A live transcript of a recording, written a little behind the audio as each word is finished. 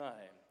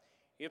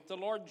If the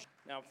Lord,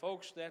 now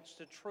folks, that's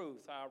the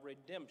truth. Our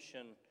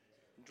redemption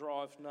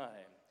draweth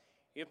nigh.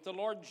 If the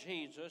Lord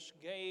Jesus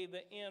gave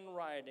in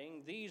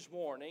writing these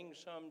warnings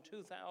some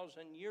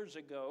 2,000 years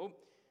ago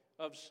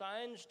of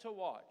signs to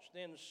watch,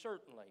 then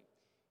certainly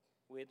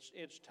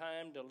it's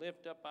time to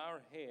lift up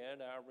our head.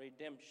 Our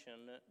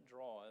redemption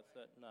draweth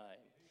nigh.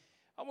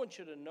 I want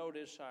you to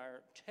notice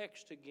our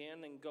text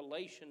again in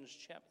Galatians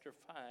chapter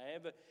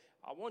 5.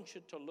 I want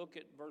you to look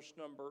at verse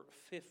number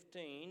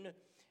 15,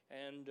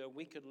 and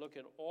we could look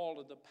at all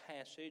of the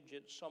passage.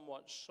 It's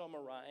somewhat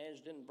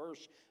summarized in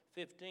verse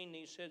 15.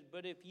 He says,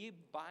 "But if ye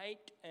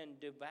bite and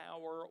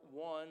devour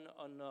one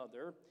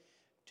another,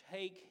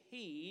 take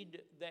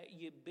heed that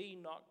ye be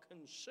not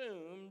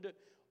consumed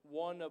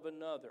one of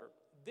another.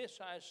 This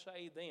I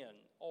say then,"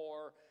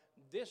 or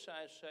this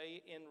I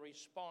say in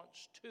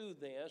response to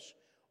this,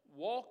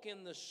 "Walk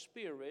in the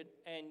Spirit,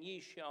 and ye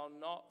shall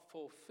not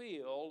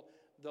fulfill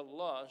the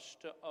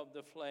lust of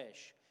the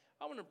flesh."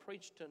 I want to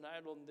preach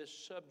tonight on this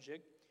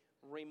subject.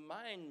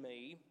 Remind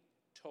me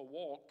to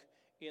walk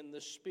in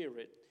the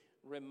Spirit.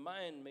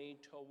 Remind me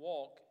to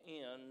walk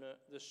in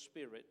the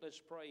Spirit. Let's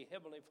pray.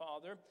 Heavenly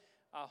Father,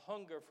 I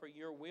hunger for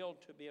your will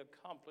to be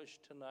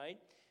accomplished tonight.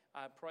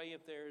 I pray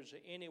if there's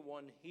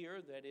anyone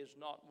here that is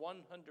not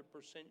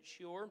 100%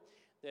 sure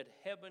that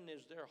heaven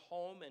is their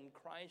home and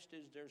Christ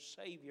is their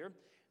Savior,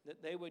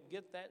 that they would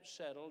get that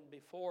settled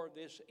before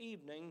this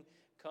evening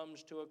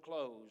comes to a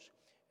close.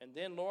 And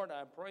then, Lord,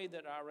 I pray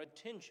that our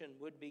attention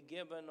would be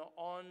given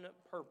on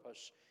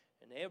purpose,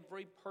 and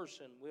every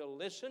person will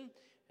listen.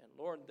 And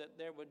Lord, that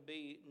there would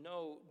be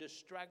no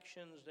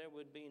distractions, there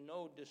would be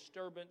no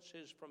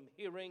disturbances from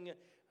hearing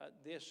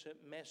this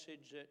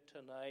message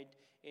tonight.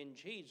 In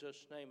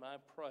Jesus' name I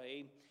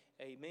pray,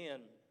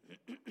 amen.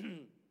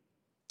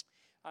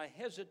 I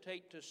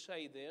hesitate to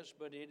say this,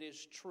 but it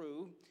is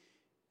true.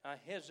 I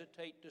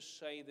hesitate to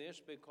say this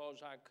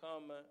because I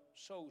come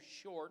so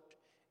short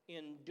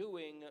in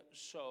doing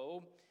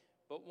so.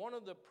 But one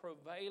of the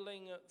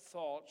prevailing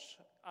thoughts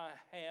I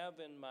have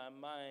in my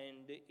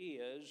mind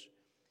is,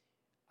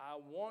 I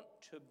want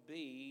to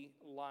be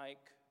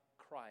like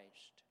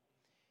Christ.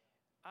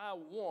 I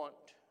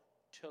want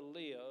to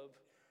live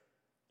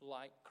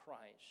like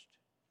Christ.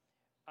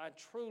 I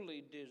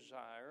truly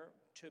desire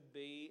to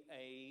be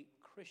a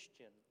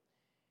Christian.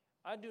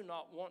 I do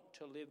not want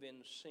to live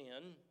in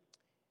sin.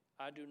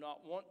 I do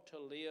not want to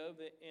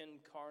live in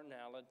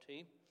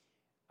carnality.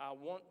 I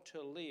want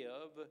to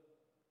live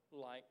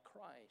like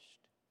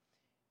Christ.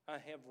 I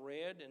have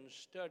read and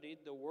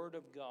studied the Word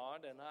of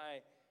God, and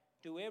I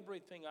do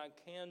everything I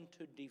can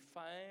to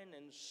define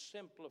and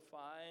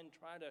simplify and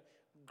try to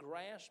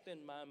grasp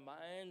in my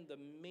mind the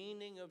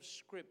meaning of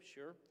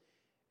Scripture.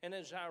 And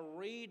as I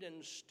read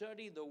and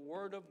study the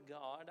Word of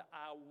God,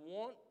 I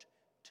want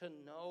to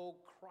know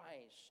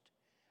Christ.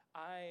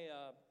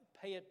 I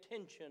pay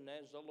attention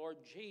as the Lord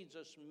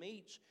Jesus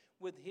meets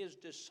with his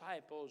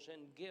disciples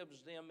and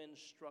gives them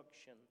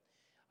instruction.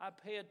 I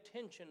pay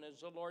attention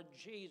as the Lord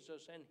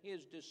Jesus and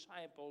his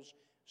disciples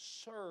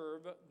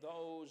serve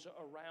those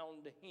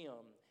around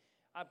him.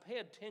 I pay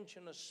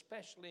attention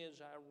especially as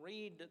I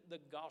read the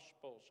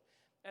Gospels,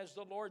 as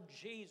the Lord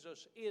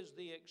Jesus is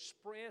the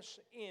express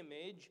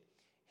image.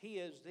 He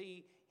is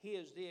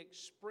the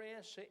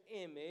express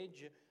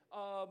image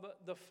of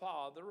the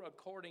Father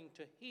according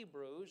to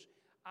Hebrews.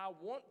 I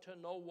want to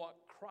know what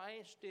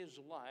Christ is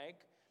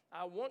like.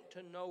 I want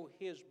to know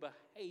his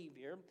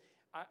behavior.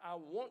 I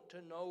want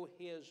to know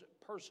his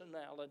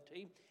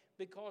personality,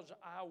 because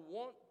I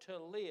want to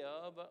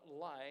live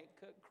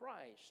like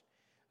Christ.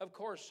 Of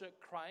course,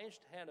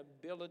 Christ had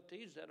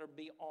abilities that are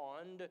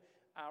beyond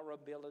our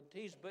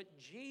abilities, but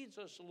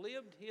Jesus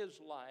lived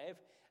his life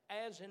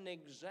as an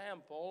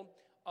example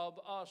of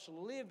us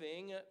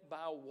living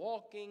by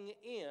walking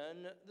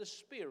in the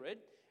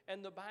Spirit,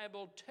 and the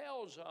Bible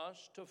tells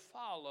us to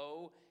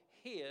follow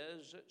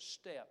his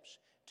steps.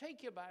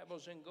 Take your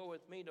Bibles and go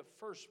with me to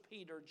 1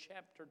 Peter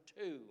chapter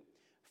 2.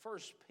 1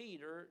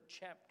 Peter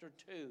chapter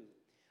 2.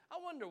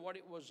 I wonder what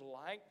it was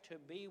like to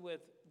be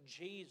with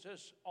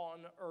Jesus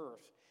on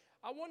earth.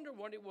 I wonder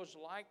what it was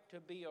like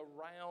to be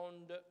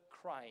around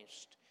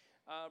Christ.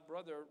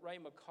 Brother Ray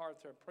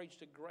MacArthur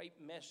preached a great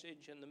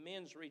message in the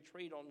men's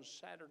retreat on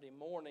Saturday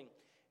morning.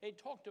 He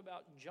talked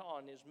about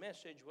John. His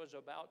message was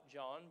about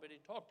John, but he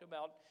talked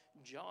about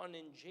John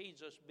and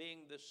Jesus being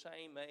the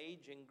same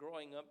age and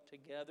growing up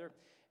together.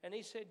 And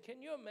he said,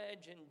 can you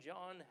imagine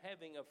John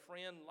having a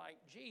friend like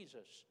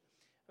Jesus?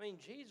 I mean,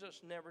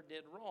 Jesus never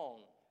did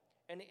wrong.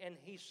 And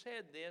he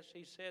said this,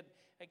 he said,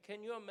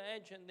 can you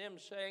imagine them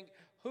saying,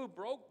 who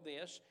broke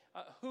this?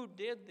 Who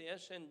did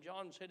this? And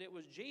John said it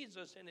was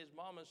Jesus, and his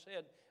mama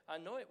said, I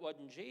know it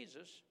wasn't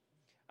Jesus.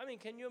 I mean,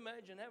 can you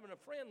imagine having a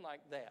friend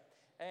like that?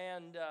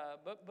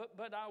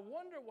 But I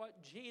wonder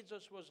what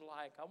Jesus was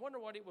like. I wonder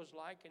what he was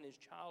like in his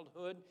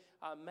childhood.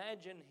 I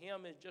imagine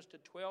him as just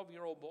a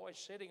 12-year-old boy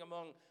sitting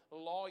among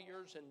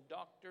lawyers and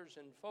doctors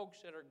and folks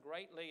that are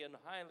greatly and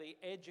highly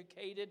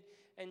educated.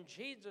 And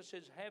Jesus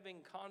is having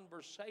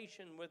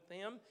conversation with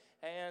them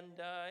and,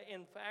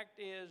 in fact,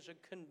 is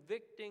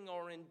convicting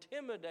or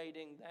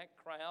intimidating that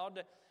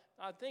crowd.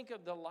 I think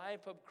of the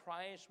life of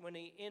Christ when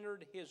he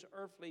entered his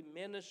earthly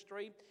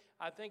ministry.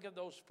 I think of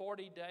those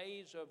 40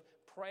 days of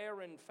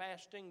prayer and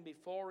fasting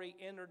before he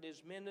entered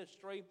his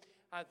ministry.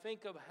 I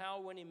think of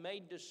how when he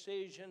made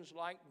decisions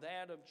like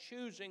that of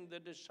choosing the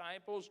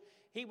disciples,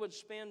 he would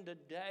spend a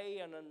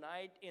day and a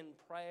night in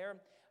prayer.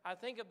 I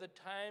think of the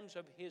times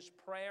of his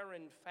prayer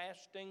and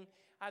fasting.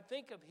 I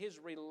think of his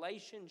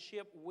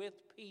relationship with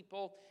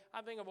people.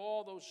 I think of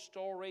all those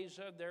stories.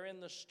 They're in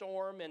the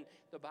storm, and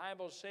the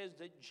Bible says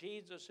that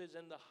Jesus is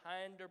in the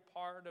hinder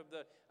part of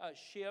the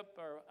ship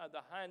or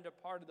the hinder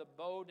part of the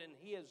boat, and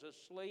he is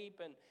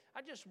asleep. And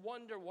I just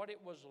wonder what it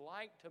was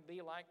like to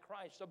be like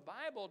Christ. The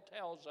Bible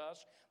tells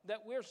us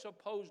that we're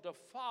supposed to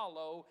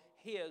follow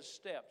his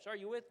steps. Are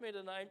you with me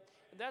tonight?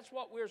 That's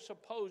what we're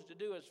supposed to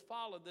do, is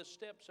follow the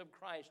steps of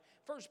Christ.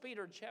 1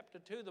 Peter chapter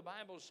 2, the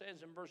Bible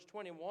says in verse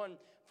 21,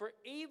 "For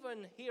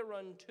even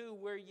hereunto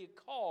were ye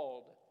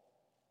called,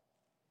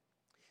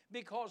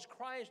 because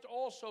Christ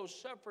also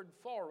suffered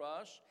for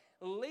us,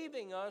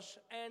 leaving us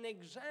an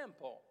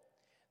example,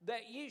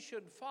 that ye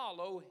should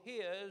follow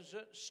his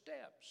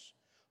steps,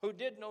 who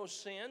did no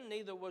sin,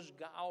 neither was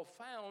guile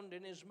found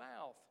in his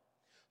mouth,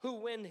 who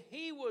when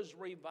he was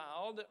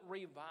reviled,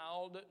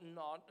 reviled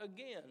not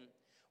again.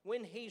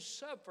 When he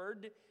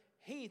suffered,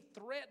 he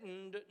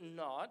threatened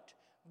not,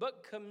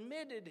 but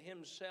committed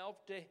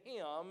himself to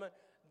him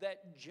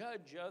that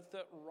judgeth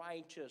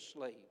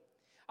righteously."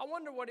 I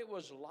wonder what it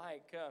was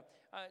like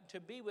to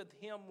be with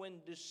him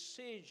when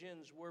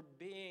decisions were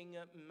being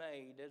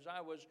made. As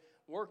I was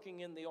working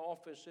in the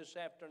office this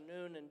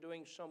afternoon and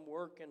doing some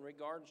work in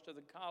regards to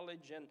the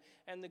college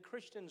and the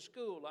Christian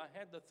school, I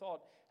had the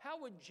thought, how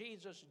would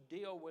Jesus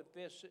deal with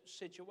this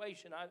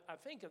situation? I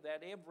think of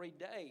that every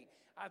day.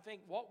 I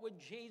think, what would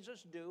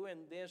Jesus do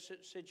in this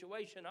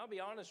situation? I'll be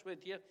honest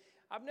with you,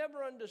 I've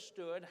never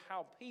understood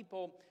how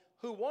people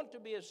who want to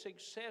be a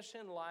success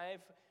in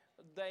life,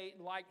 they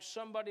like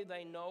somebody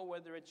they know,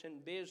 whether it's in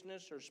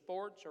business or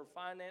sports or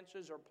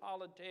finances or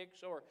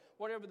politics or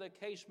whatever the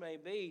case may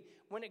be,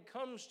 when it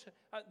comes to,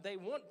 they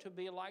want to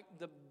be like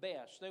the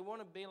best. They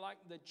want to be like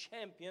the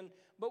champion.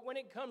 But when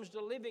it comes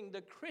to living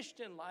the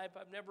Christian life,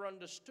 I've never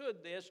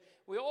understood this.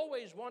 We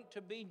always want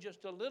to be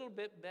just a little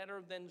bit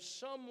better than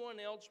someone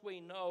else we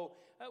know.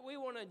 We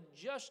want to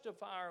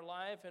justify our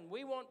life, and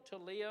we want to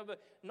live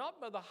not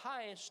by the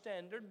highest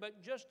standard,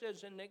 but just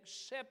as an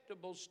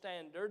acceptable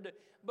standard.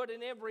 But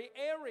in every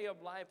area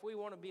of life, we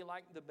want to be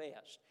like the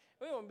best.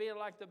 We want to be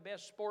like the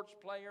best sports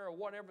player or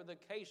whatever the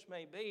case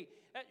may be.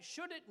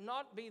 Should it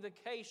not be the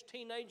case,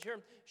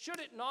 teenager? Should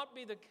it not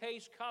be the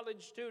case,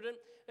 college student?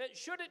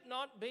 Should it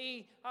not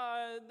be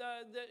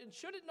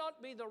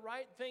the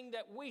right thing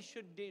that we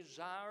should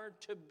desire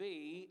to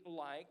be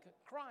like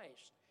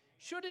Christ?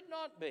 Should it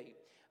not be?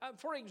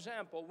 For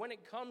example, when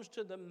it comes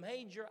to the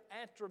major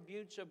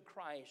attributes of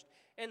Christ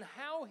and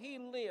how he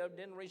lived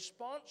in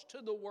response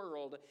to the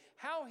world,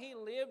 how he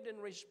lived in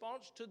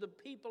response to the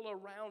people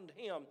around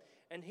him,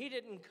 and he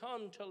didn't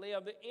come to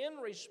live in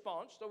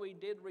response, though he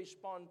did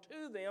respond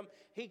to them.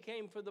 He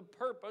came for the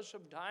purpose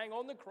of dying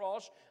on the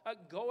cross,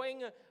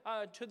 going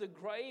to the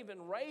grave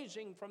and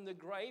raising from the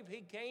grave.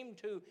 He came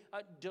to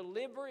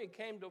deliver. He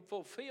came to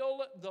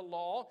fulfill the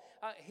law.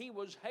 He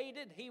was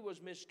hated. He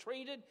was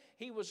mistreated.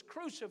 He was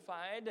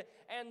crucified.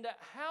 And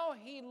how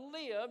he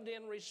lived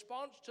in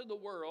response to the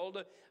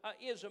world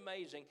is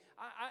amazing.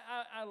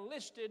 I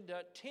listed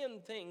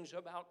 10 things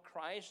about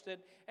Christ,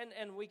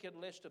 and we could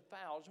list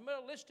 1,000, but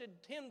I listed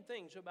 10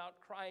 things about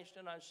Christ,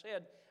 and I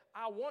said,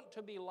 I want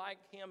to be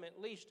like him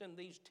at least in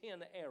these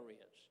 10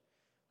 areas.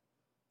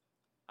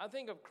 I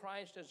think of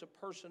Christ as a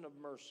person of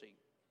mercy.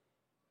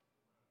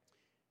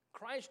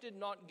 Christ did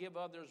not give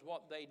others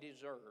what they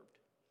deserved.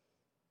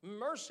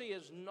 Mercy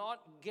is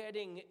not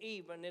getting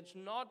even. It's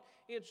not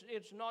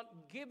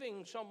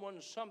giving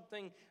someone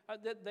something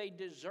that they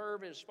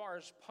deserve as far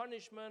as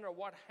punishment or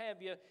what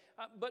have you.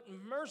 But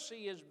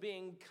mercy is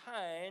being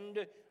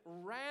kind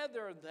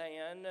rather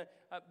than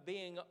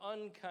being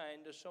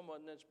unkind to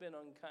someone that's been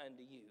unkind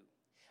to you.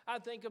 I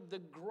think of the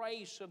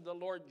grace of the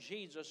Lord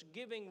Jesus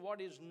giving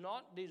what is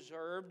not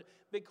deserved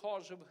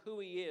because of who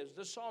he is.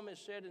 The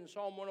psalmist said in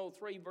Psalm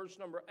 103, verse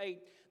number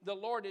 8, "The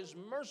Lord is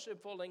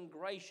merciful and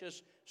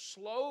gracious,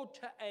 slow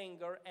to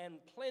anger,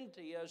 and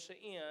plenteous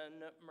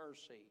in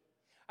mercy."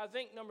 I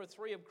think number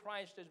 3 of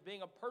Christ is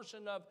being a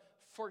person of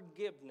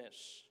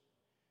forgiveness.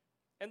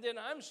 And then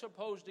I'm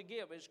supposed to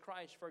give as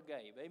Christ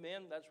forgave.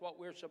 Amen? That's what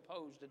we're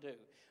supposed to do.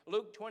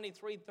 Luke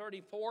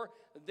 23:34,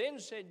 "Then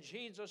said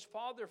Jesus,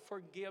 Father,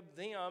 forgive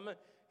them.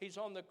 He's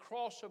on the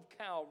cross of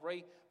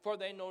Calvary, for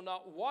they know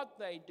not what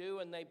they do,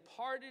 and they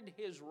parted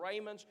his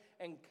raiments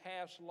and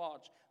cast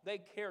lots. They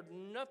cared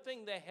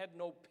nothing. They had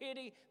no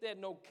pity. They had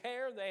no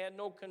care. They had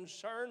no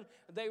concern.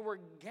 They were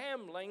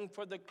gambling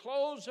for the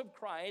clothes of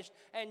Christ,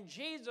 and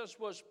Jesus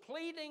was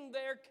pleading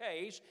their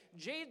case.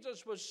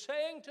 Jesus was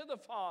saying to the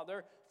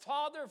Father,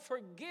 Father,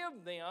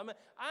 forgive them.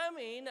 I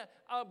mean,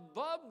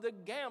 above the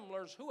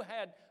gamblers who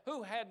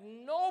had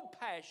no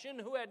passion,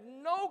 who had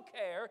no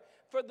care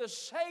for the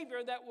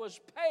Savior that was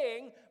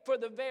paying for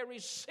the very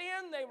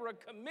sin they were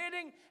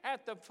committing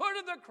at the foot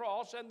of the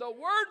cross, and the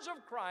words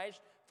of Christ,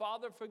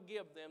 Father,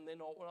 forgive them. They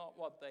know not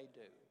what they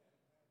do.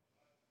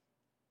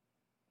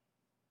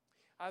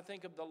 I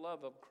think of the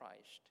love of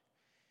Christ.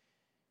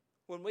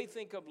 When we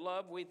think of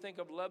love, we think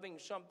of loving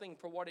something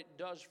for what it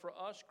does for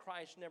us.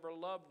 Christ never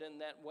loved in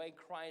that way.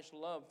 Christ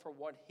loved for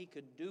what he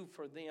could do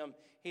for them.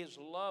 His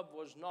love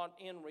was not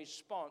in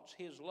response.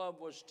 His love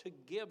was to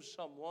give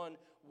someone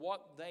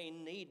what they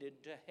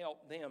needed to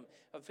help them.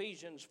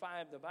 Ephesians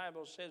 5, the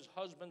Bible says,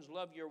 husbands,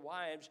 love your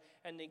wives.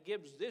 And it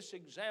gives this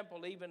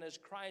example, even as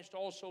Christ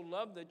also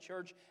loved the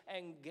church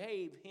and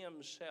gave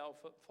himself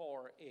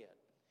for it.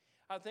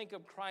 I think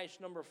of Christ,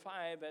 number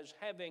 5, as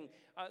having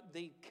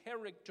the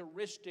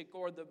characteristic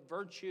or the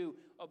virtue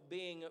of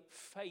being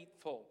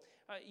faithful.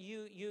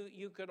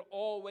 You could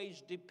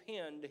always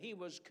depend. He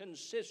was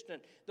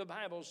consistent. The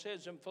Bible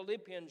says in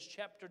Philippians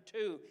chapter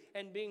 2,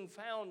 and being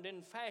found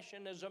in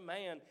fashion as a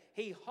man,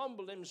 he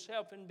humbled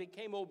himself and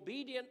became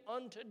obedient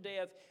unto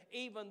death,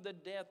 even the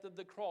death of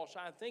the cross.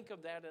 I think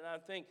of that and I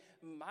think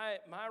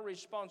my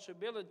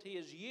responsibility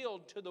is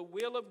yield to the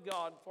will of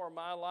God for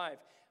my life.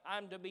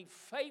 I'm to be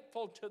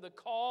faithful to the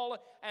call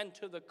and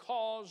to the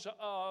cause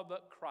of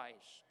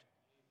Christ.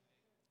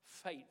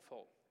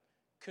 Faithful,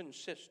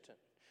 consistent.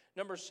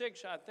 Number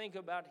 6, I think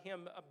about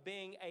him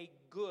being a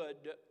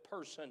good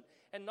person.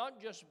 And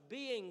not just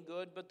being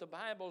good, but the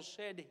Bible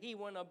said he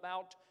went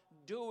about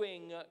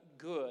doing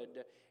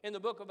good. In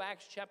the book of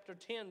Acts chapter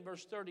 10,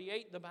 verse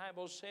 38, the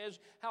Bible says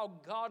how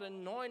God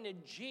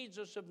anointed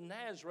Jesus of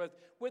Nazareth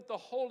with the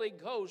Holy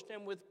Ghost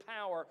and with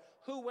power,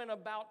 who went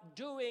about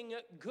doing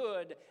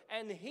good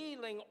and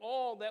healing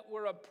all that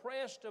were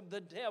oppressed of the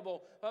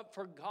devil,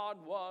 for God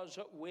was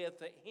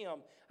with him.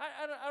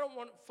 I don't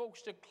want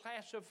folks to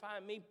classify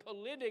me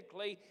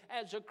politically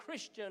as a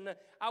Christian.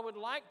 I would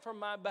like for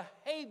my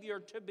behavior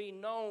to be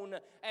known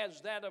as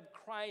that of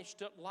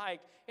Christ-like.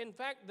 In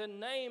fact, the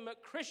name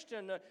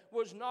Christian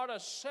was not a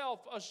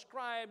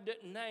self-ascribed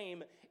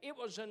name. It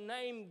was a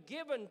name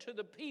given to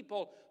the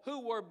people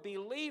who were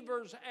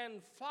believers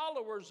and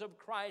followers of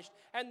Christ,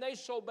 and they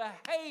so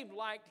behaved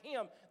like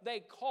him, they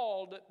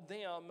called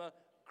them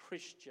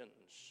Christians.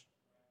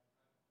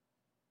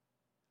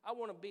 I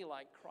want to be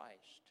like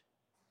Christ.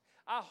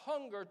 I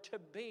hunger to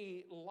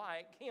be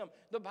like him.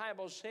 The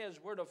Bible says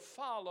we're to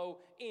follow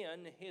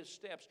in his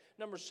steps.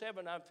 Number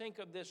 7, I think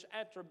of this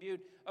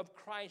attribute of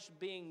Christ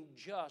being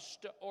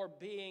just or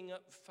being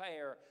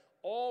fair.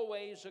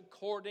 Always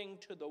according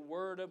to the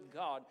Word of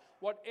God.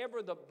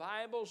 Whatever the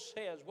Bible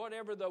says,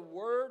 whatever the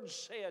Word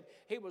said,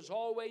 he was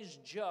always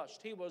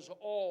just. He was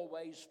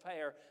always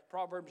fair.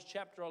 Proverbs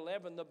chapter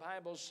 11, the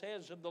Bible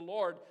says of the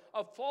Lord,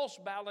 a false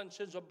balance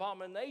is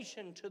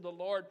abomination to the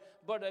Lord,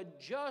 but a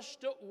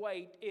just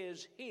weight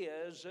is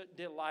his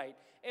delight.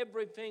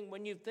 Everything,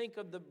 when you think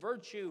of the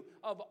virtue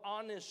of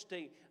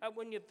honesty,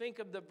 when you think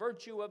of the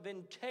virtue of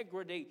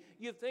integrity,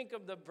 you think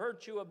of the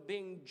virtue of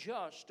being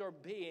just or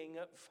being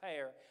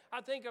fair.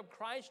 I think of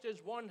Christ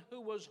as one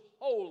who was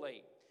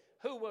holy,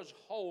 who was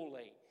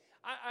holy.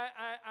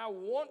 I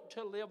want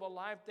to live a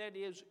life that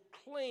is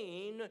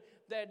clean,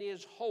 that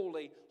is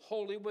holy,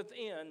 holy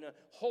within,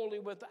 holy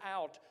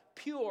without,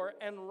 pure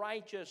and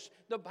righteous.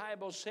 The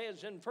Bible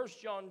says in 1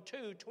 John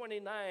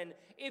 2:29,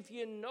 if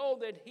you know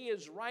that he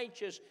is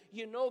righteous,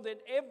 you know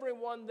that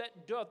everyone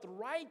that doth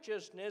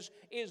righteousness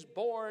is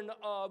born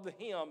of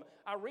him.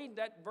 I read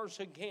that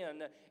verse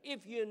again.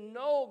 If you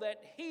know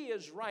that he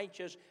is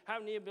righteous, how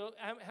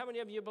many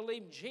of you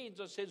believe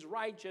Jesus is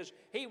righteous?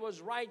 He was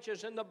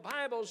righteous, and the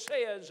Bible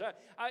says,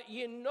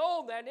 you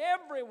know that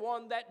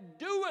everyone that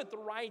doeth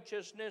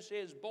righteousness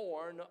is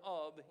born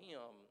of him.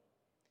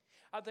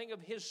 I think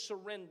of his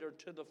surrender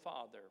to the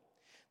Father.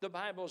 The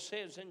Bible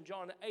says in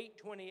John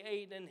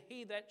 8:28, and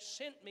he that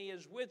sent me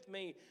is with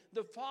me.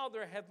 The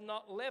Father hath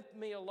not left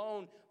me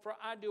alone, for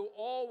I do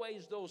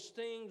always those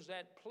things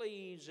that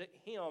please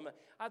him.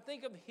 I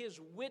think of his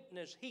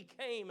witness. He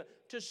came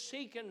to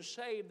seek and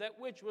save that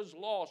which was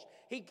lost.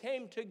 He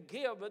came to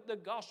give the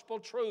gospel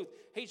truth.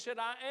 He said,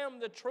 I am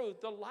the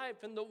truth, the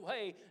life, and the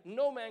way.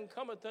 No man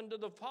cometh unto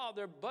the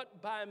Father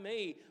but by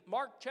me.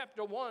 Mark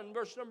chapter 1,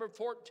 verse number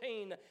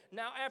 14.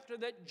 Now after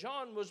that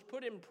John was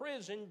put in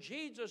prison,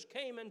 Jesus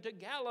came into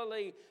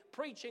Galilee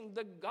preaching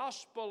the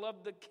gospel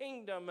of the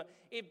kingdom.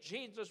 If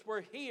Jesus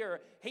were here,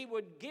 he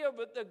would give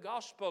the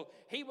gospel.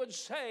 He would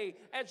say,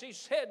 as he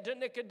said to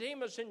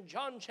Nicodemus in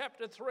John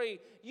chapter 3,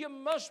 you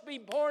must be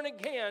born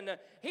again.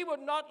 He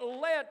would not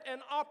let an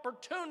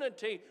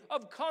opportunity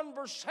of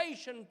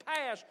conversation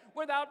pass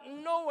without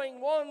knowing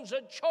one's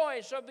a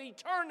choice of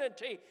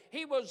eternity.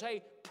 He was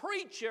a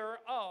preacher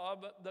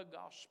of the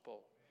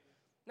gospel.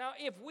 Now,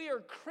 if we are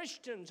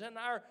Christians and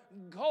our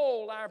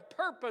goal, our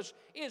purpose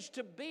is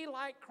to be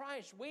like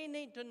Christ, we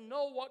need to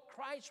know what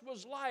Christ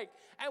was like,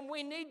 and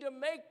we need to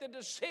make the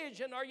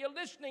decision. Are you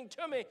listening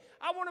to me?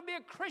 I want to be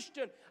a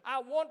Christian. I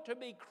want to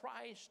be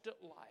Christ-like.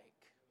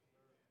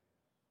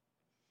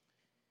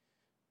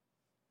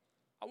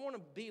 I want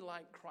to be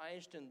like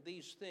Christ in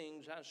these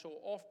things. I so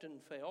often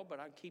fail, but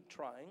I keep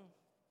trying.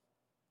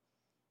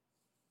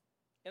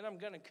 And I'm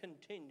going to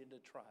continue to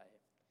try.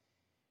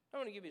 I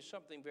want to give you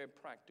something very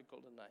practical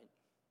tonight.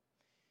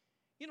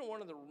 You know,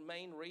 one of the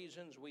main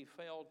reasons we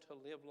fail to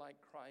live like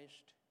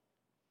Christ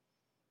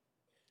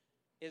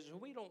is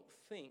we don't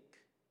think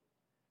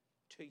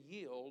to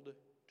yield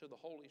to the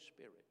Holy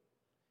Spirit.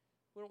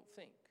 We don't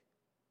think.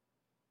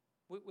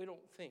 We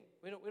don't think.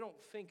 We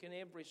don't think in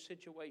every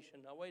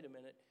situation. Now, wait a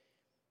minute.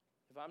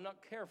 If I'm not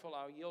careful,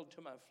 I'll yield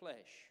to my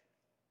flesh.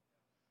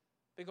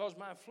 Because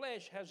my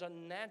flesh has a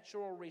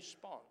natural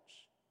response.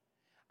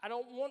 I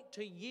don't want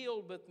to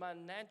yield with my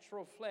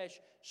natural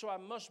flesh, so I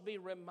must be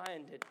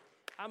reminded.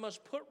 I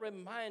must put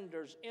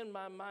reminders in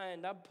my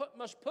mind. I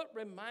must put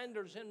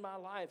reminders in my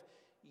life.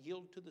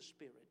 Yield to the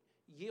Spirit.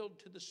 Yield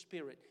to the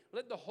Spirit.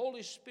 Let the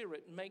Holy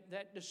Spirit make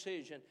that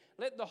decision.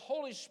 Let the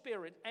Holy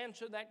Spirit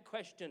answer that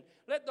question.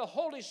 Let the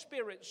Holy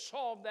Spirit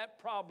solve that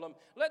problem.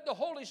 Let the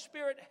Holy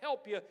Spirit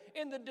help you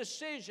in the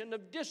decision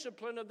of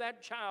discipline of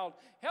that child.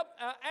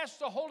 Ask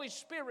the Holy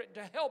Spirit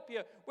to help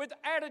you with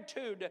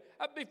attitude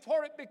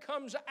before it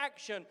becomes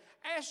action.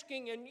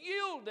 Asking and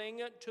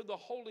yielding to the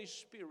Holy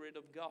Spirit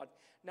of God.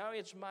 Now,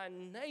 it's my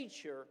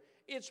nature,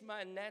 it's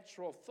my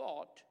natural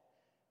thought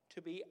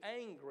to be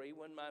angry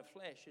when my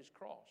flesh is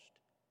crossed.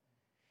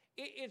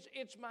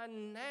 It's my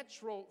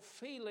natural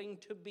feeling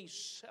to be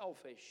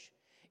selfish.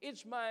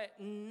 It's my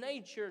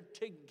nature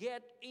to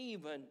get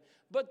even.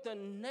 But the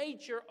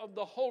nature of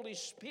the Holy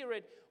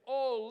Spirit,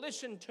 oh,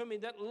 listen to me,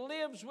 that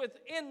lives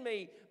within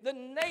me, the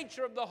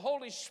nature of the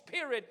Holy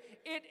Spirit,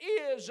 it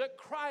is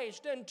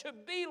Christ and to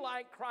be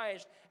like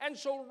Christ. And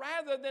so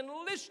rather than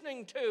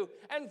listening to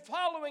and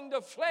following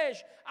the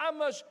flesh, I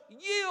must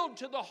yield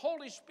to the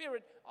Holy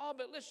Spirit. Oh,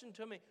 but listen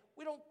to me,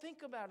 we don't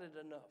think about it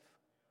enough.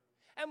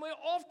 And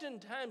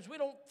oftentimes we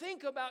don't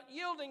think about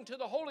yielding to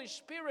the Holy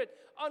Spirit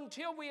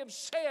until we have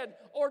said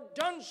or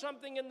done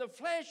something in the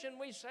flesh and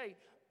we say,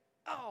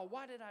 oh,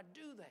 why did I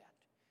do that?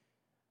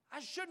 I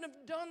shouldn't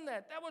have done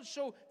that. That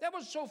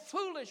was so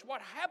foolish.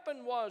 What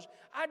happened was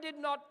I did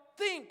not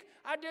think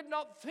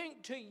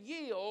to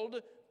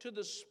yield to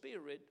the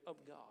Spirit of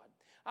God.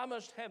 I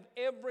must have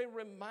every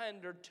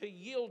reminder to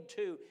yield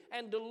to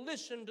and to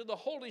listen to the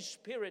Holy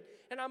Spirit.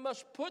 And I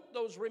must put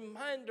those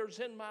reminders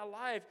in my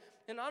life.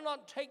 And I'll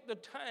not take the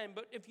time,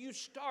 but if you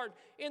start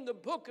in the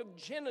book of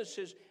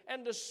Genesis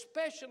and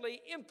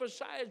especially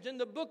emphasized in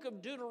the book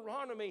of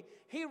Deuteronomy,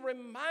 he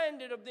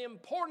reminded of the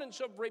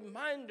importance of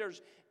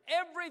reminders.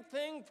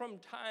 Everything from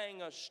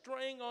tying a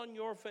string on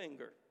your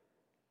finger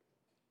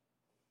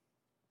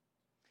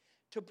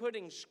to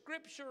putting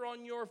scripture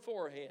on your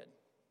forehead,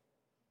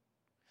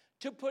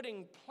 to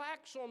putting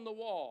plaques on the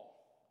wall,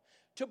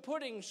 to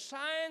putting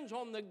signs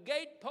on the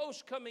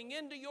gatepost coming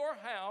into your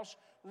house,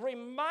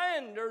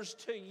 reminders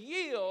to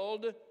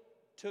yield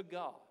to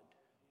God.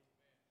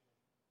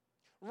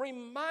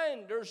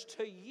 Reminders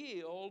to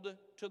yield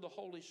to the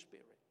Holy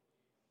Spirit.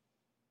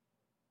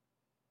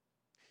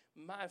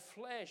 My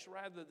flesh,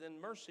 rather than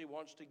mercy,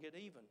 wants to get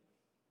even.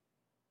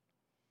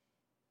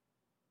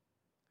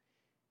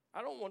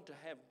 I don't want to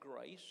have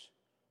grace.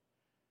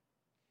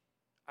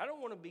 I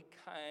don't want to be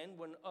kind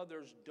when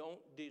others don't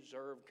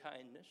deserve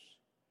kindness.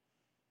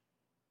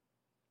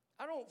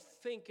 I don't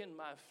think in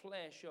my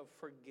flesh of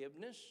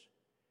forgiveness.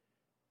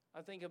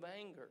 I think of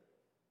anger,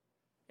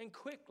 and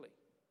quickly.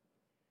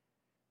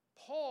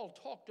 Paul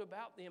talked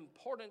about the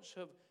importance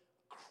of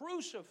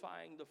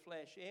crucifying the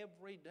flesh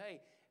every day.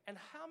 And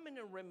how many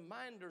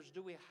reminders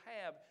do we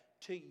have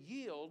to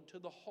yield to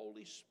the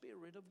Holy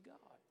Spirit of God?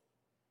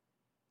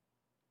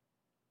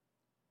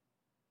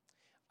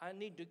 I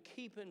need to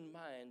keep in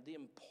mind the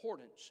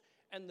importance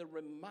and the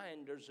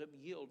reminders of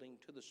yielding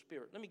to the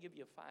Spirit. Let me give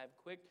you 5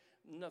 quick,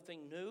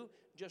 nothing new,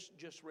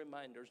 just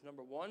reminders.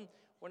 Number 1,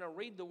 when I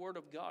read the Word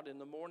of God in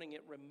the morning,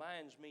 it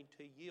reminds me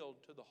to yield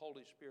to the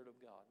Holy Spirit of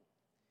God.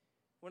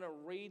 When I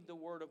read the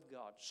Word of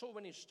God, so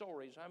many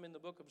stories. I'm in the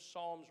book of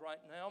Psalms right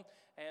now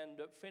and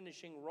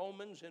finishing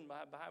Romans in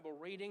my Bible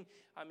reading.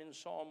 I'm in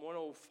Psalm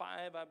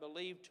 105, I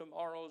believe.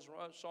 Tomorrow's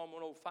Psalm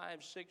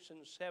 105, 6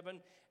 and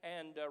 7,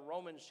 and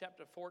Romans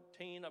chapter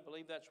 14. I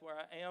believe that's where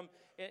I am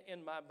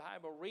in my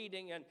Bible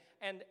reading.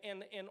 And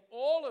in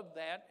all of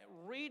that,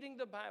 reading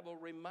the Bible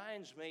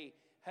reminds me,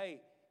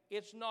 hey,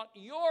 it's not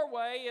your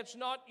way, it's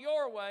not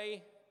your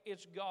way,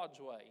 it's God's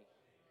way.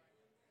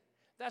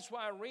 That's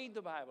why I read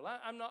the Bible.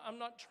 I'm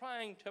not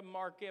trying to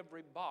mark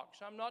every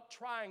box. I'm not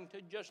trying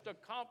to just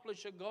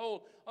accomplish a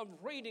goal of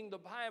reading the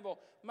Bible.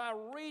 My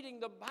reading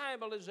the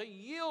Bible is a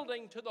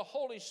yielding to the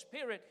Holy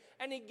Spirit,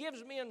 and He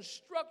gives me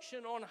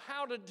instruction on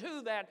how to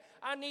do that.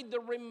 I need the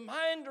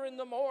reminder in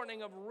the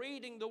morning of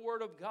reading the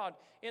Word of God.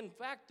 In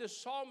fact, the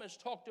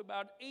psalmist talked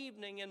about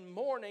evening and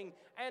morning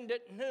and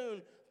at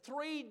noon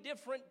 3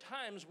 different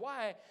times.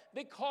 Why?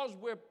 Because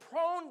we're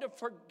prone to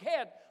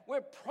forget.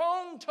 We're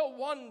prone to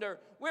wonder.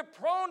 We're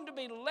prone to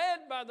be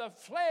led by the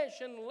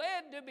flesh and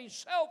led to be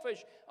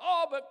selfish.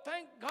 Oh, but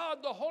thank God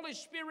the Holy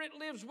Spirit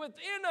lives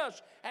within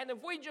us. And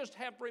if we just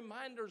have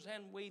reminders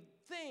and we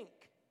think.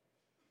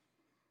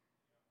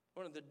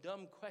 One of the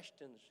dumb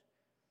questions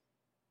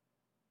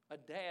a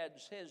dad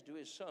says to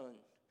his son,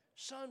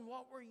 "Son,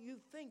 what were you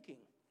thinking?"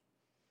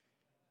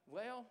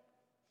 Well,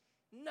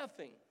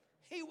 nothing.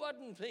 He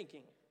wasn't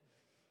thinking.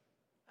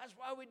 That's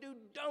why we do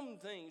dumb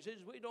things,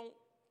 is we don't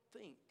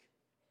think.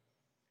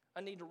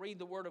 I need to read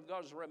the Word of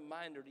God as a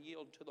reminder to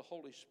yield to the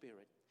Holy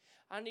Spirit.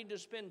 I need to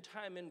spend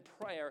time in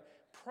prayer.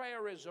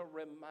 Prayer is a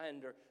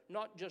reminder,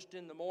 not just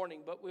in the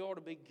morning, but we ought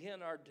to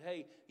begin our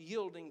day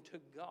yielding to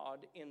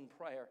God in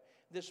prayer.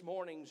 This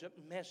morning's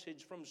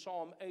message from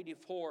Psalm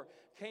 84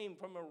 came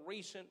from a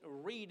recent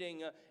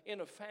reading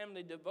in a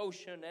family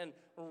devotion, and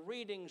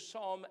reading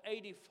Psalm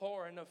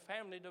 84 in a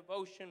family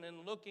devotion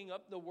and looking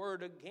up the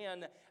word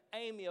again,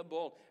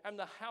 amiable, and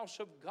the house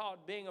of God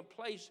being a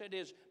place that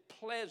is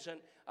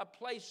pleasant, a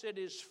place that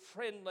is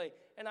friendly.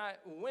 And I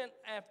went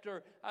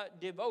after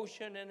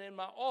devotion, and in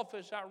my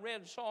office I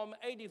read Psalm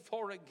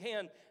 84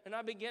 again, and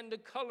I began to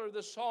color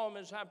the psalm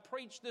as I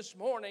preached this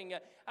morning.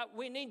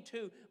 We need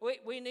to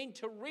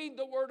read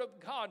the Word of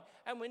God,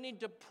 and we need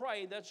to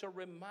pray. That's a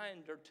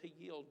reminder to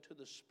yield to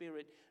the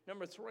Spirit.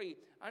 Number 3,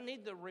 I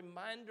need the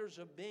reminders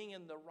of being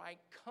in the right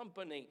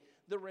company,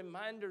 the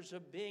reminders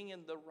of being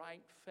in the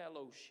right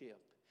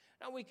fellowship.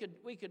 Now, we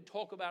could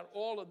talk about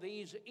all of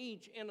these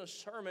each in a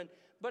sermon,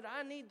 but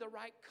I need the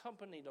right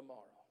company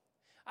tomorrow.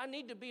 I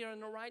need to be in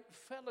the right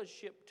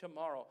fellowship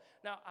tomorrow.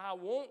 Now, I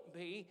won't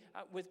be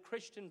with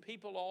Christian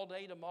people all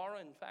day tomorrow.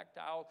 In fact,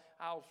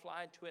 I'll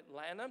fly to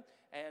Atlanta,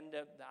 and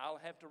I'll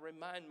have to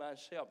remind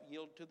myself,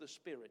 yield to the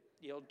Spirit,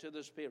 yield to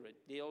the Spirit,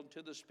 yield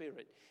to the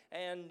Spirit.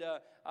 And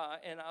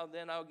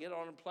I'll get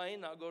on a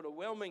plane. I'll go to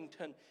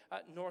Wilmington,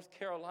 North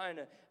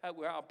Carolina,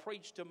 where I'll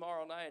preach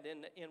tomorrow night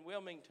in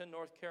Wilmington,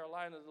 North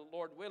Carolina, the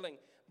Lord willing.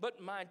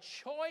 But my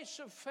choice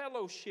of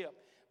fellowship,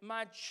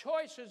 my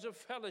choices of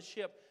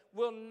fellowship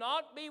will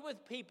not be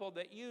with people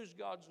that use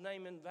God's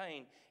name in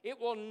vain. It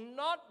will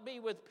not be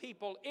with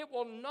people. It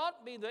will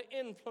not be the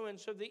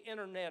influence of the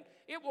internet.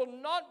 It will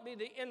not be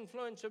the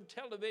influence of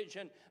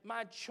television.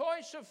 My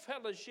choice of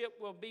fellowship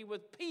will be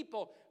with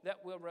people that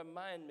will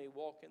remind me,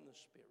 walk in the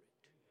Spirit.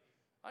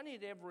 I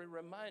need every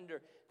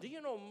reminder. Do you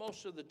know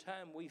most of the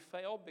time we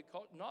fail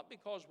not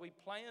because we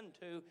plan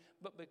to,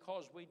 but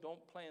because we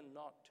don't plan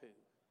not to?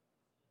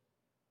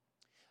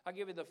 I'll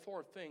give you the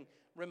 4th thing,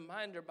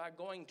 reminder by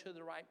going to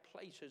the right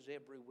places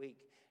every week.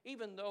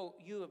 Even though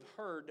you have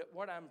heard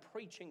what I'm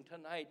preaching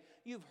tonight,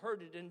 you've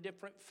heard it in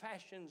different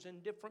fashions, in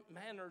different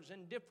manners,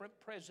 in different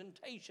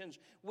presentations.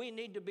 We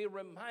need to be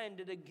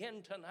reminded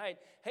again tonight.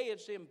 Hey,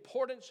 it's the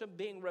importance of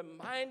being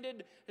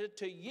reminded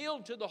to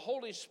yield to the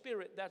Holy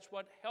Spirit. That's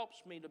what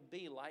helps me to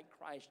be like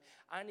Christ.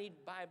 I need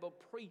Bible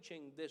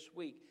preaching this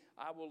week.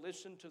 I will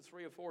listen to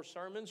 3 or 4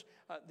 sermons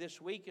this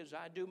week, as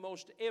I do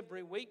most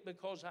every week,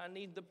 because I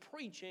need the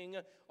preaching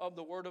of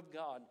the Word of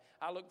God.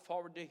 I look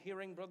forward to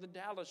hearing Brother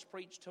Dallas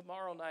preach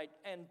tomorrow night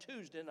and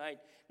Tuesday night.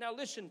 Now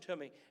listen to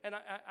me, and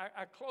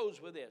I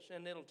close with this,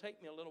 and it'll take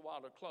me a little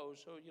while to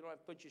close, so you don't have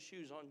to put your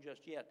shoes on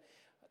just yet.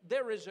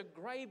 There is a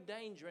grave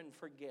danger in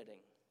forgetting.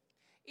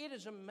 It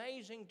is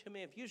amazing to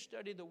me, if you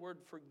study the word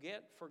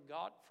forget,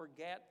 forgot,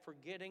 forget,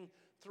 forgetting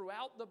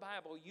throughout the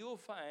Bible, you'll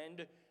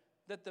find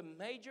that the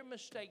major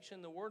mistakes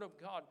in the Word of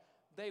God,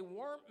 they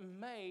weren't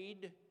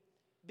made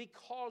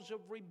because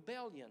of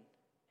rebellion.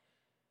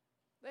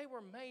 They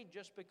were made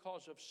just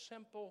because of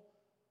simple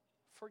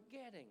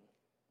forgetting.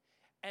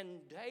 And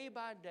day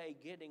by day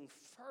getting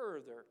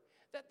further.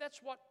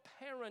 That's what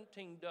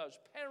parenting does.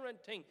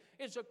 Parenting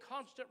is a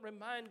constant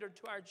reminder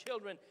to our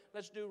children,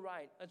 let's do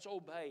right, let's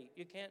obey.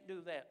 You can't do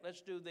that,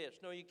 let's do this.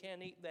 No, you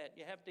can't eat that,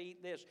 you have to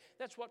eat this.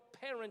 That's what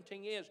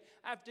parenting is.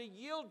 I have to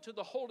yield to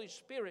the Holy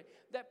Spirit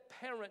that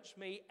parents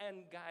me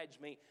and guides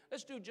me.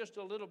 Let's do just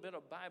a little bit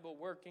of Bible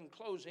work in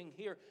closing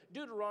here.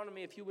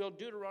 Deuteronomy, if you will,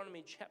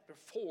 Deuteronomy chapter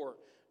 4.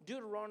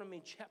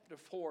 Deuteronomy chapter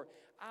 4.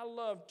 I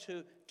love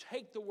to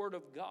take the Word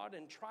of God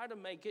and try to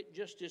make it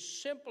just as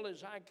simple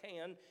as I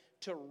can,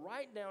 to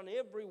write down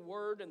every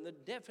word and the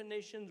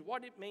definitions,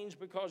 what it means,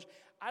 because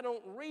I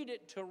don't read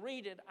it to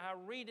read it. I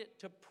read it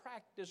to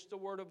practice the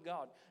Word of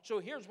God. So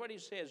here's what he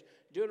says.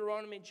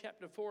 Deuteronomy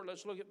chapter 4,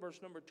 let's look at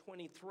verse number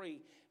 23.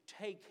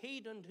 Take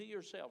heed unto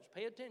yourselves,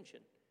 pay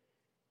attention,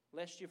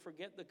 lest you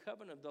forget the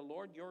covenant of the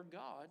Lord your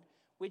God,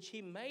 which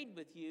he made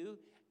with you,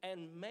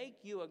 and make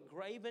you a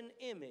graven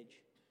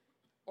image.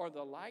 or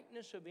the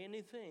likeness of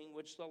anything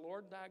which the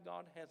Lord thy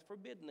God hath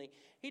forbidden thee.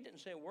 He didn't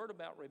say a word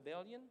about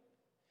rebellion.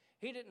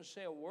 He didn't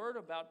say a word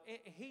about,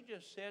 he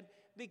just said,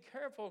 be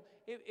careful.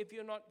 If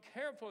you're not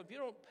careful, if you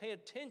don't pay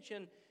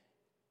attention,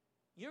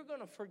 you're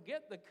going to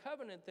forget the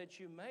covenant that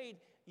you made.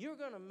 You're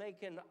going to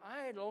make an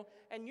idol,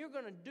 and you're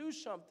going to do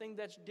something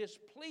that's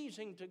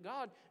displeasing to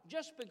God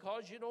just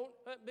because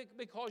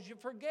you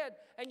forget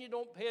and you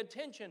don't pay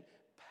attention.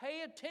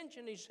 Pay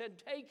attention, he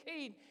said, take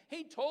heed.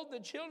 He told the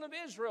children of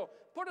Israel,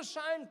 put a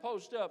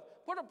signpost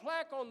up, put a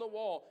plaque on the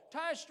wall,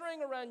 tie a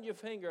string around your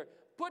finger,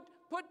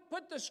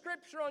 put the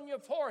scripture on your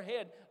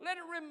forehead. Let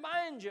it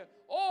remind you.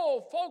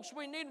 Oh, folks,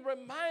 we need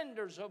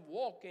reminders of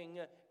walking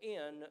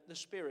in the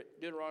Spirit.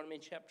 Deuteronomy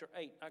chapter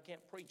 8. I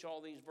can't preach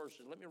all these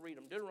verses. Let me read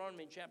them.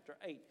 Deuteronomy chapter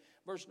 8,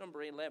 verse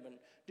number 11.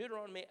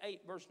 Deuteronomy 8,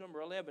 verse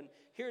number 11.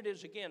 Here it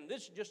is again.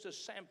 This is just a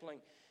sampling.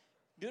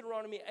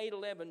 Deuteronomy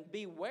 8:11.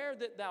 Beware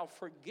that thou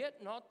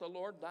forget not the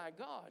Lord thy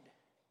God,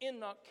 in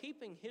not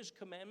keeping his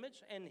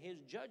commandments and his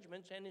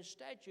judgments and his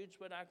statutes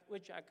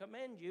which I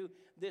command you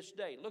this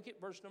day. Look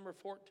at verse number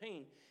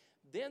 14.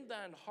 Then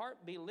thine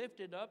heart be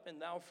lifted up,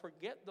 and thou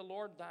forget the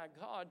Lord thy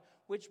God,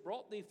 which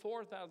brought thee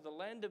forth out of the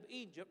land of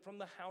Egypt from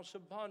the house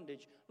of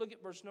bondage. Look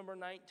at verse number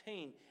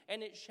 19.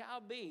 And it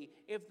shall be,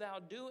 if thou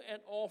do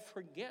at all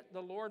forget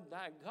the Lord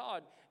thy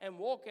God, and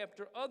walk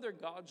after other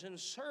gods, and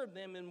serve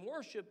them and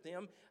worship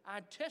them,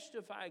 I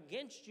testify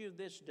against you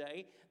this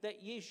day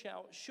that ye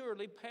shall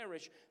surely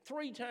perish.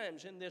 3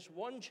 times in this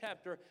one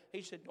chapter,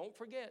 he said, don't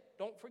forget,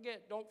 don't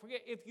forget, don't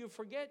forget. If you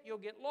forget, you'll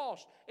get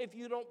lost. If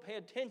you don't pay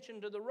attention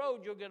to the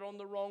road, you'll get on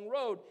the wrong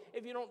road.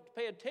 If you don't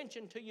pay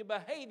attention to your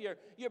behavior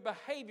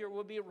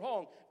will be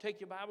wrong. Take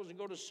your Bibles and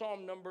go to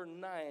Psalm number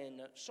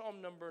 9.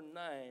 Psalm number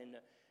 9.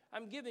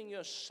 I'm giving you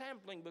a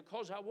sampling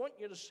because I want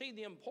you to see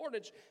the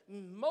importance.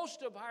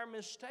 Most of our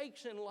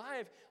mistakes in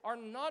life are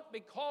not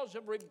because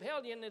of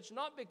rebellion. It's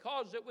not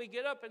because that we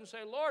get up and say,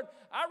 Lord,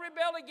 I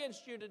rebel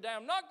against you today.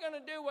 I'm not going to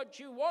do what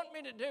you want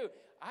me to do.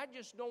 I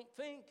just don't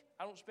think.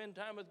 I don't spend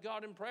time with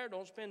God in prayer.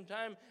 Don't spend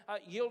time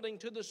yielding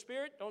to the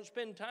Spirit. Don't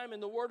spend time in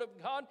the Word of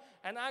God.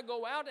 And I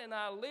go out and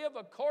I live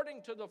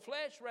according to the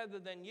flesh rather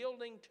than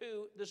yielding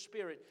to the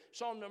Spirit.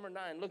 Psalm number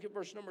 9. Look at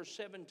verse number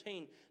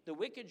 17. The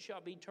wicked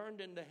shall be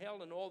turned into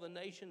hell, and all the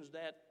nations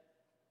that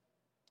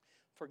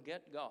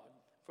forget God.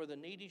 For the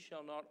needy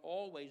shall not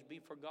always be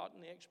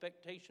forgotten. The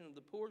expectation of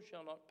the poor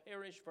shall not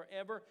perish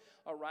forever.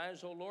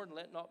 Arise, O Lord, and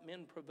let not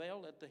men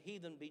prevail. Let the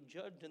heathen be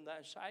judged in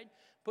thy sight.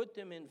 Put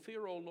them in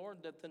fear, O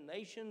Lord, that the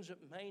nations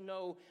may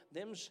know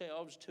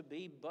themselves to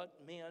be but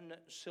men.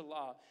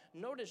 Selah.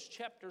 Notice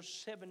chapter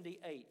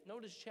 78.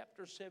 Notice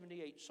chapter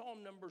 78.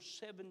 Psalm number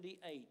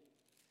 78.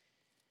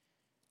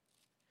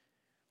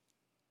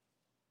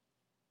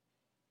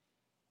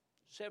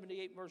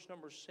 Verse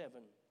number 7.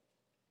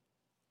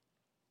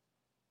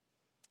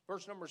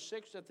 Verse number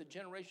 6, that the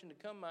generation to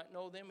come might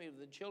know them, even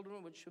the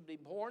children which should be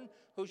born,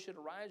 who should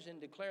arise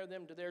and declare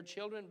them to their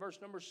children. Verse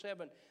number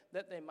 7,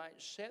 that they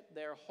might set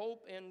their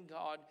hope in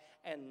God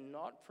and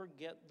not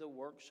forget the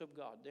works of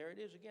God. There it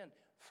is again.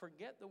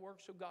 Forget the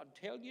works of God.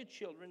 Tell your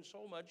children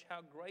so much how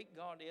great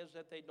God is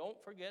that they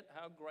don't forget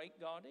how great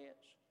God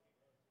is.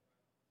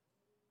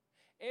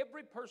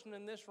 Every person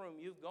in this room,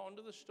 you've gone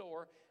to the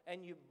store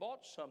and you've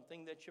bought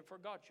something that you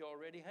forgot you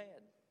already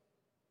had.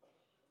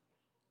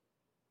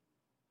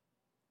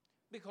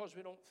 Because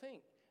we don't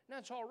think. Now,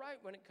 it's all right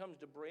when it comes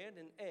to bread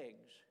and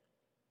eggs.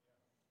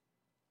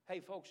 Hey,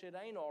 folks, it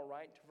ain't all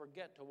right to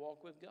forget to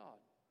walk with God.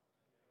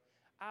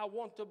 I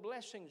want the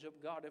blessings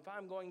of God. If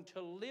I'm going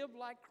to live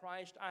like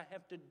Christ, I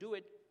have to do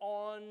it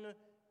on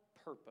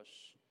purpose.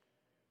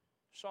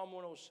 Psalm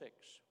 106.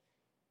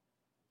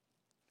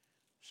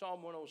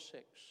 Psalm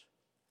 106.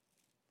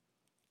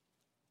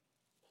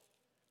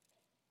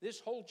 This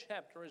whole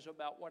chapter is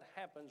about what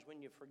happens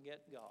when you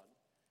forget God.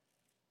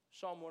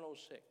 Psalm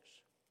 106.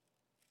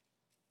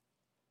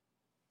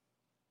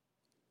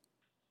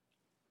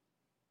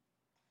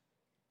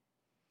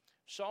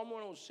 Psalm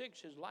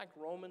 106 is like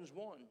Romans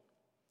 1.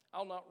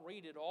 I'll not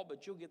read it all,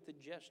 but you'll get the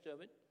gist of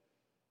it.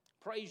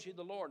 Praise ye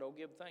the Lord, O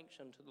give thanks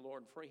unto the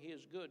Lord, for he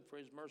is good, for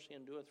his mercy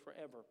endureth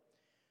forever.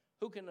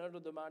 Who can utter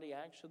the mighty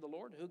acts of the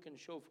Lord? Who can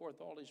show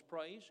forth all his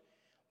praise?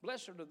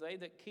 Blessed are they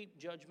that keep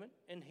judgment,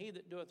 and he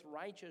that doeth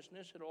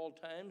righteousness at all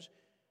times.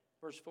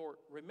 Verse 4,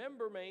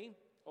 remember me,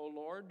 O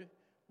Lord,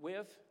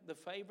 with the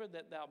favor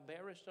that thou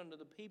bearest unto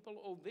the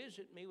people. O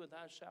visit me with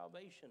thy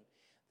salvation,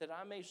 that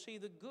I may see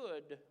the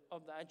good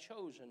of thy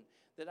chosen,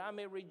 that I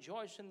may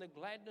rejoice in the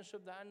gladness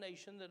of thy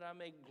nation, that I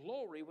may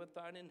glory with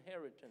thine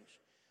inheritance.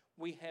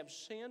 We have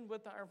sinned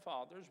with our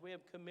fathers. We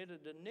have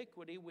committed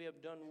iniquity. We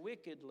have done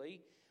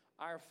wickedly.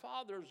 Our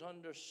fathers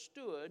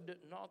understood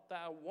not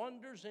thy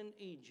wonders in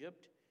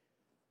Egypt.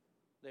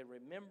 They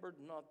remembered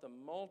not the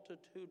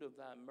multitude of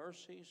thy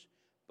mercies,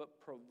 but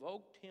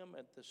provoked him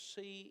at the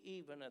sea,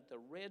 even at the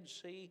Red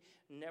Sea.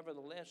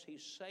 Nevertheless, he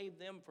saved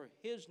them for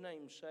his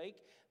name's sake,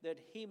 that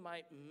he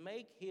might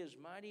make his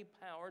mighty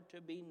power to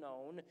be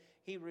known.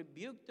 He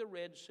rebuked the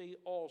Red Sea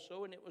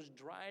also, and it was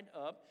dried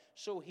up.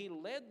 So he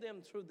led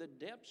them through the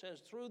depths as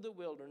through the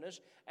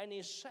wilderness, and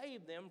he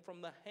saved them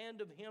from the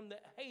hand of him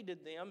that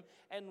hated them,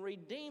 and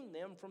redeemed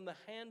them from the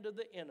hand of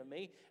the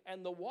enemy.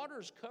 And the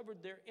waters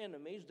covered their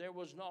enemies. There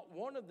was not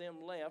one of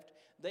them left.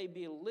 They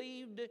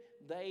believed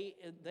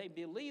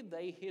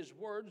his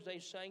words. They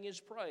sang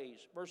his praise.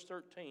 Verse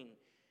 13,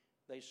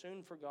 they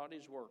soon forgot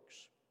his works.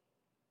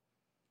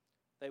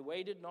 They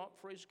waited not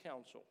for his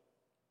counsel.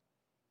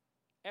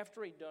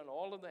 After he'd done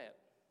all of that,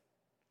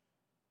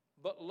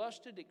 but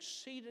lusted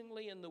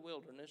exceedingly in the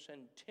wilderness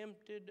and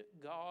tempted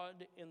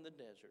God in the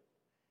desert.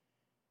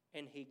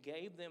 And he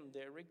gave them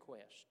their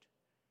request,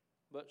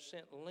 but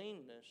sent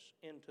leanness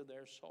into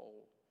their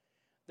soul.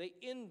 They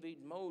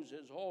envied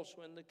Moses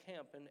also in the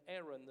camp, and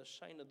Aaron, the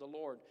saint of the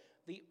Lord.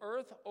 The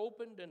earth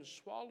opened and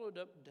swallowed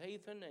up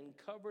Dathan and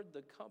covered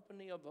the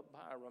company of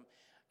Abiram.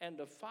 And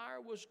a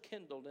fire was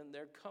kindled in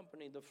their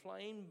company. The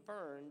flame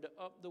burned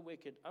up the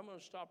wicked. I'm going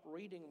to stop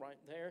reading right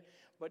there.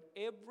 But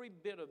every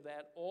bit of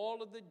that,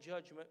 all of the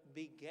judgment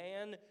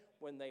began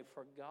when they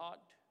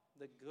forgot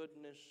the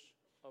goodness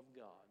of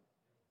God.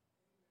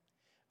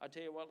 I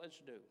tell you what, let's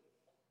do.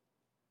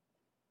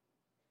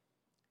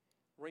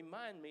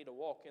 Remind me to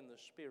walk in the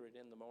Spirit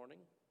in the morning.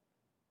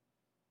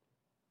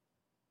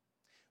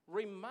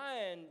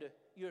 Remind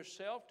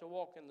yourself to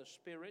walk in the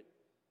Spirit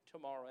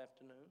tomorrow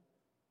afternoon.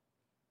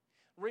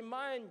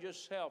 Remind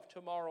yourself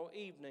tomorrow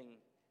evening,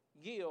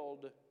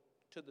 yield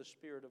to the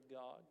Spirit of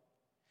God.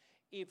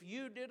 If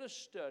you did a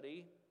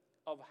study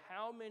of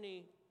how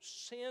many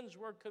sins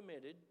were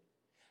committed,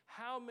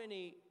 how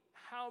many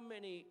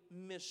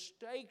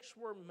mistakes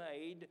were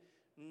made,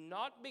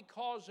 not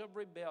because of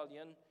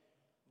rebellion,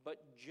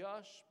 but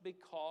just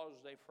because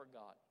they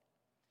forgot.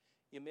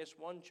 You miss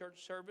one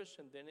church service,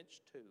 and then it's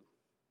 2.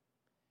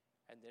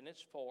 And then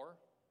it's 4,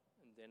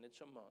 and then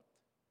it's a month.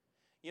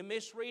 You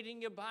miss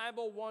reading your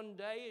Bible one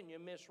day, and you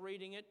miss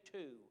reading it 2,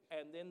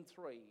 and then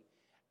 3.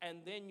 And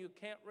then you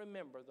can't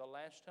remember the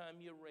last time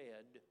you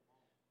read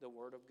the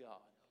Word of God.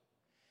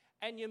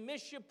 And you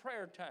miss your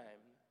prayer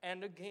time,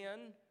 and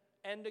again,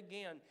 and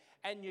again.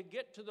 And you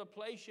get to the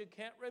place you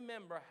can't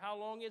remember how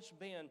long it's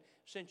been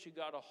since you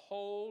got a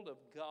hold of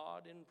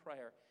God in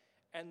prayer.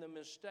 And the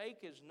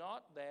mistake is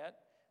not that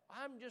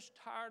I'm just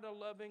tired of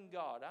loving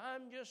God.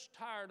 I'm just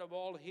tired of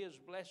all his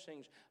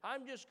blessings.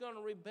 I'm just going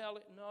to rebel.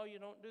 No, you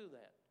don't do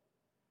that.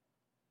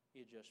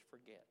 You just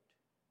forget.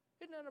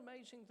 Isn't that an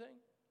amazing thing?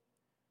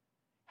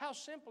 How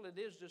simple it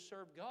is to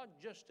serve God,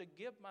 just to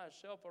give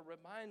myself a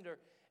reminder,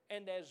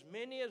 and as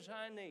many as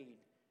I need.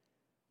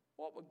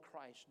 What would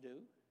Christ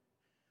do?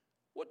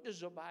 What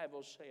does the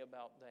Bible say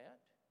about that?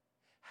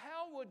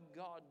 How would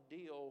God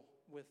deal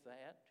with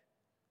that?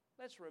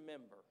 Let's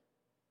remember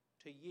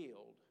to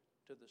yield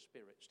to the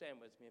Spirit. Stand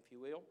with me, if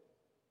you will.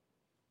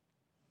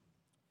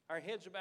 Our heads are bowed.